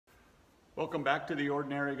Welcome back to the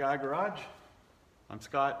Ordinary Guy Garage. I'm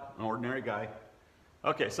Scott, an ordinary guy.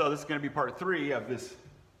 Okay, so this is going to be part 3 of this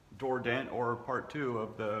door dent, or part 2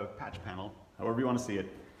 of the patch panel, however you want to see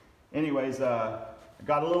it. Anyways, I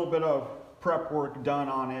got a little bit of prep work done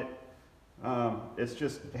on it. It's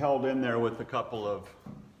just held in there with a couple of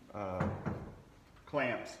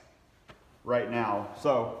clamps right now.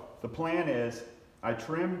 So the plan is I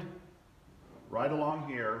trimmed right along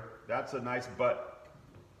here. That's a nice butt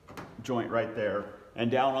joint right there, and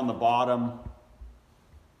down on the bottom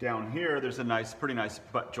down here there's a pretty nice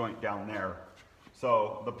butt joint down there.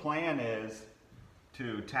 So the plan is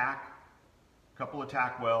to tack a couple of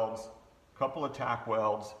tack welds,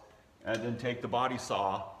 and then take the body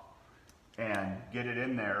saw and get it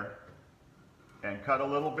in there and cut a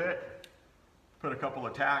little bit, put a couple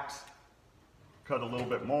of tacks, cut a little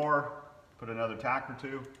bit more, put another tack or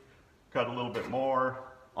two, cut a little bit more,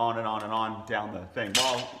 on and on and on down the thing.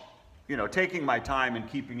 Well, you know, taking my time and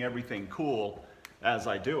keeping everything cool as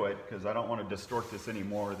I do it, because I don't want to distort this any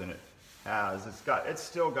more than it has. It's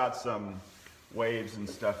still got some waves and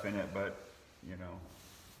stuff in it, but you know,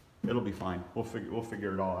 it'll be fine. We'll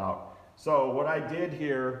figure it all out. So what I did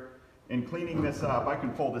here in cleaning this up, I can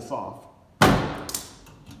pull this off. I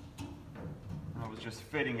was just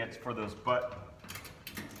fitting it for those butt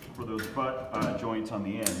joints on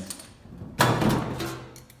the ends.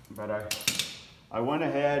 But I went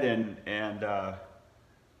ahead and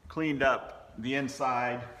cleaned up the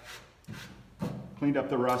inside, cleaned up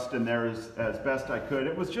the rust in there as best I could.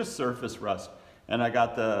 It was just surface rust, and I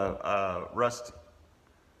got the rust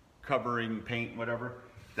covering paint, whatever,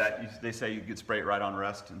 that they say you could spray it right on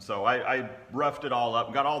rust. And so I roughed it all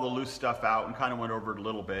up, got all the loose stuff out, and kind of went over it a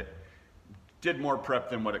little bit. Did more prep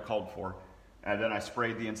than what it called for, and then I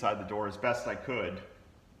sprayed the inside of the door as best I could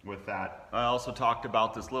with that. I also talked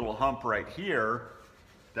about this little hump right here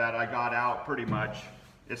that I got out pretty much.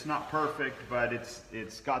 It's not perfect, but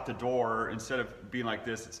it's got the door, instead of being like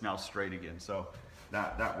this, it's now straight again. So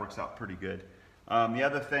that works out pretty good. The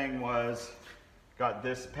other thing was, got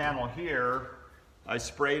this panel here, I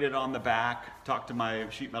sprayed it on the back, talked to my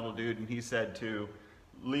sheet metal dude, and he said to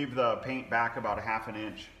leave the paint back about a ½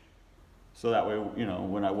 inch. So that way, you know,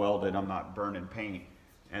 when I weld it, I'm not burning paint.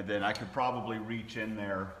 And then I could probably reach in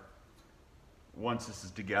there once this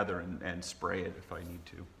is together and spray it if I need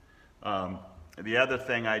to. The other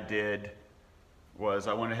thing I did was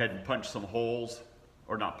I went ahead and punched some holes,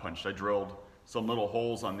 or not punched, I drilled some little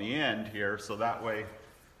holes on the end here, so that way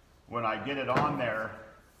when I get it on there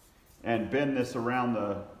and bend this around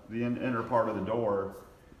the inner part of the door,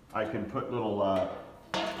 I can put little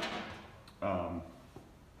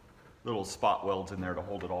spot welds in there to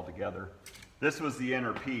hold it all together. This was the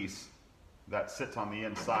inner piece that sits on the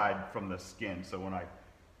inside from the skin. So when I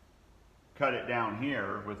cut it down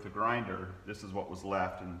here with the grinder, this is what was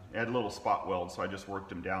left. And it had a little spot weld, so I just worked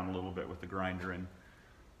them down a little bit with the grinder and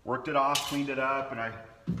worked it off, cleaned it up, and I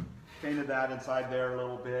painted that inside there a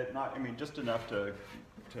little bit. Just enough to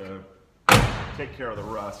take care of the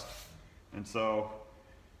rust. And so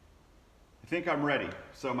I think I'm ready.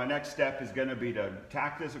 So my next step is going to be to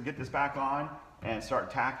tack this, or get this back on, and start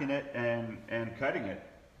tacking it and cutting it.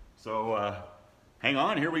 So hang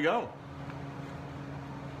on, here we go.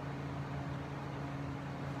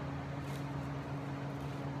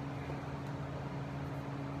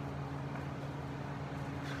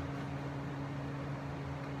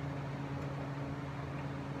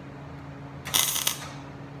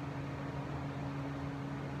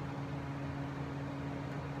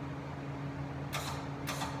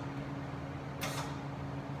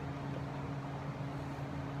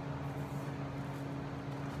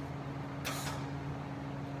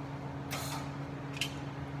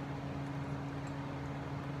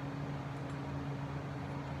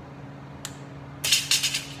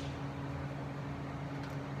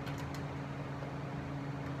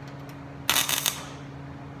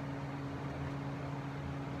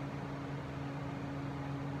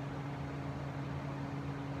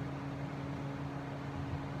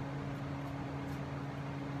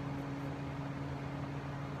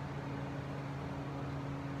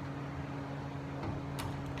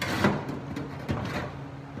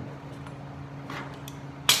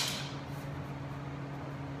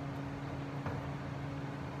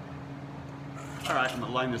 All right, I'm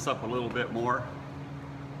gonna line this up a little bit more.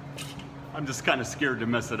 I'm just kind of scared to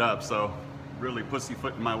mess it up, so really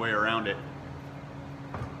pussyfooting my way around it.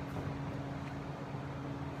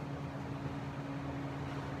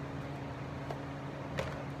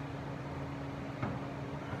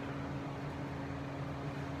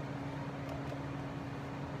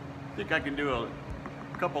 I think I can do a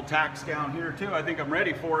couple tacks down here too. I think I'm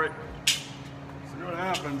ready for it. See what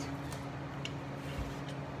happens.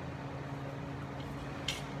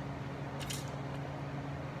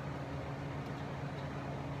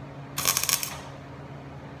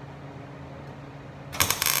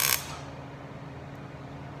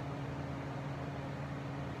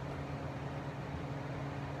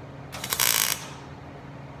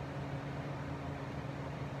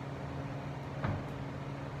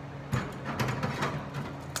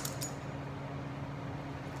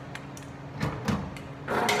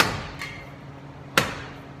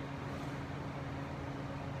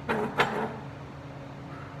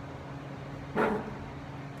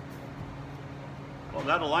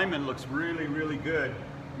 Well, that alignment looks really, really good.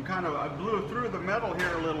 I blew through the metal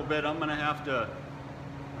here a little bit. I'm gonna have to,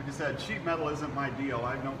 like I said, sheet metal isn't my deal.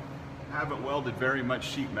 I haven't welded very much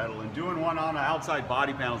sheet metal, and doing one on an outside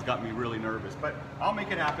body panel's got me really nervous, but I'll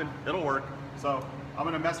make it happen. It'll work. So I'm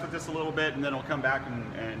gonna mess with this a little bit, and then I'll come back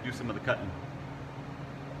and do some of the cutting.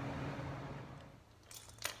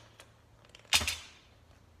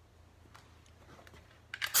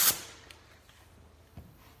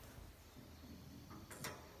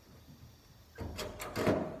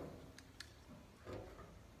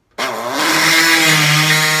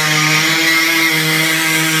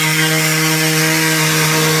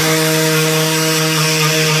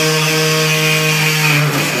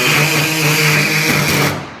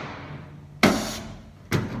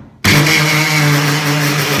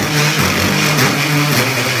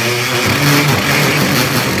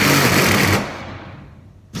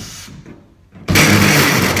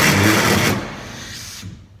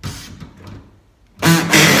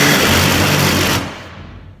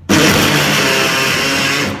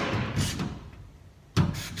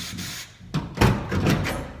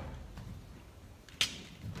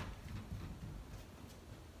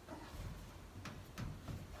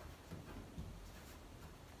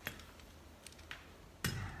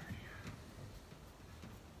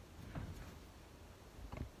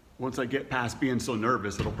 Once I get past being so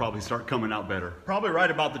nervous, it'll probably start coming out better. Probably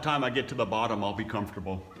right about the time I get to the bottom, I'll be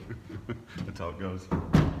comfortable. That's how it goes.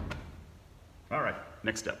 All right,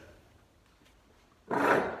 next step.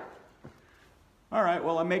 All right,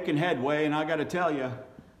 well, I'm making headway, and I gotta tell you,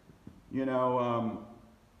 the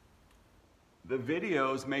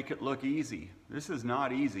videos make it look easy. This is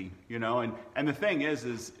not easy, and the thing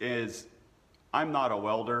is I'm not a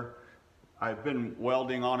welder. I've been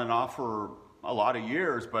welding on and off for a lot of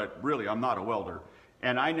years, but really I'm not a welder.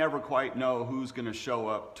 And I never quite know who's gonna show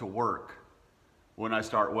up to work when I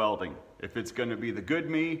start welding. If it's gonna be the good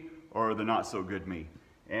me or the not so good me.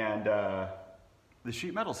 And the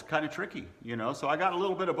sheet metal's kind of tricky, so I got a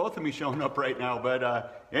little bit of both of me showing up right now.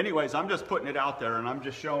 But anyways, I'm just putting it out there, and I'm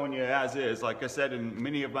just showing you as is. Like I said in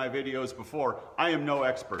many of my videos before, I am no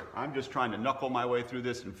expert. I'm just trying to knuckle my way through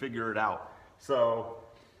this and figure it out. So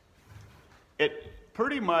it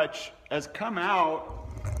pretty much has come out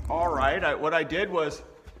all right. What I did was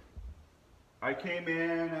I came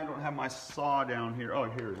in, I don't have my saw down here. Oh,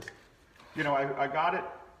 here it is. I got it,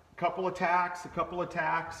 a couple of tacks,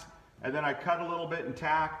 and then I cut a little bit and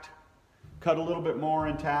tacked, cut a little bit more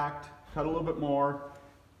and tacked, cut a little bit more,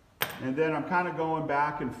 and then I'm kind of going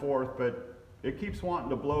back and forth, but it keeps wanting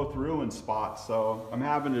to blow through in spots, so I'm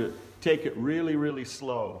having to take it really, really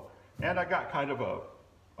slow. And I got kind of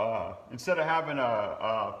instead of having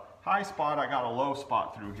a high spot, I got a low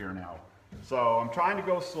spot through here now. So I'm trying to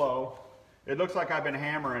go slow. It looks like I've been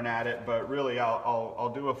hammering at it, but really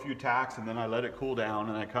I'll do a few tacks, and then I let it cool down,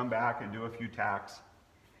 and I come back and do a few tacks.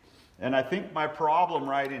 And I think my problem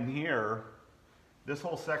right in here, this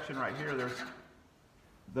whole section right here,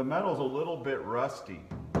 the metal's a little bit rusty.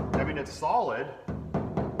 I mean, it's solid.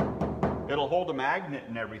 It'll hold a magnet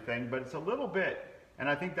and everything, but it's a little bit, and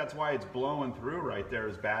I think that's why it's blowing through right there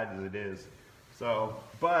as bad as it is. So,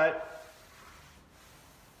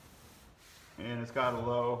 and it's got a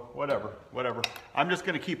low, whatever. I'm just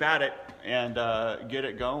gonna keep at it and get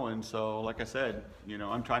it going. So like I said,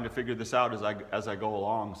 I'm trying to figure this out as I go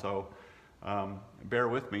along. So bear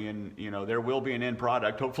with me, and there will be an end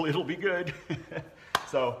product. Hopefully it'll be good.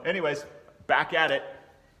 So anyways, back at it.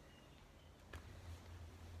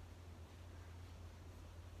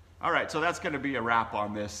 All right, so that's gonna be a wrap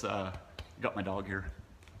on this. Got my dog here.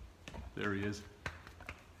 There he is.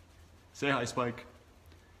 Say hi, Spike.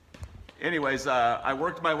 Anyways, I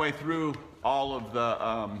worked my way through all of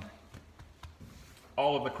the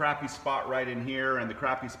crappy spot right in here and the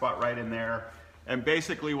crappy spot right in there. And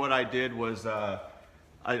basically what I did was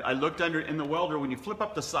I looked under in the welder. When you flip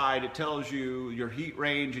up the side, it tells you your heat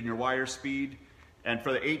range and your wire speed. And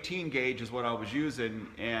for the 18 gauge is what I was using.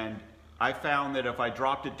 And I found that if I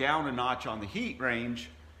dropped it down a notch on the heat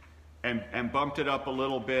range, and bumped it up a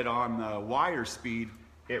little bit on the wire speed,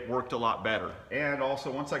 it worked a lot better. And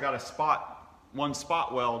also once I got one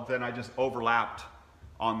spot weld, then I just overlapped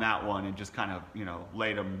on that one and just kind of, you know,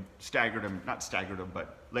 laid them, not staggered them,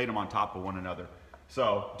 but laid them on top of one another.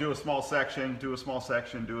 So do a small section, do a small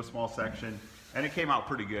section, do a small section, and it came out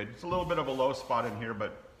pretty good. It's a little bit of a low spot in here,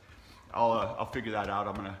 but I'll figure that out.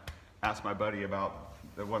 I'm gonna ask my buddy about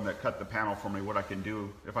the one that cut the panel for me, what I can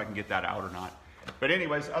do, if I can get that out or not. But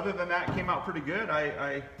anyways, other than that, it came out pretty good.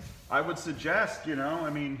 I would suggest, you know, I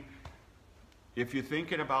mean, if you're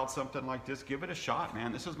thinking about something like this, give it a shot,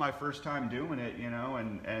 man. This is my first time doing it, you know,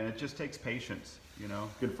 and it just takes patience, you know.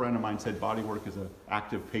 A good friend of mine said body work is an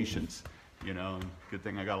act of patience, you know, and good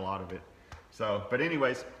thing I got a lot of it. So, but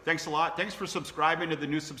anyways, thanks a lot. Thanks for subscribing to the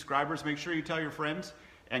new subscribers. Make sure you tell your friends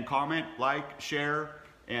and comment, like, share,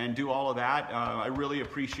 and do all of that. I really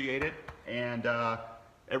appreciate it. And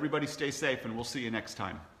everybody stay safe, and we'll see you next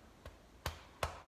time.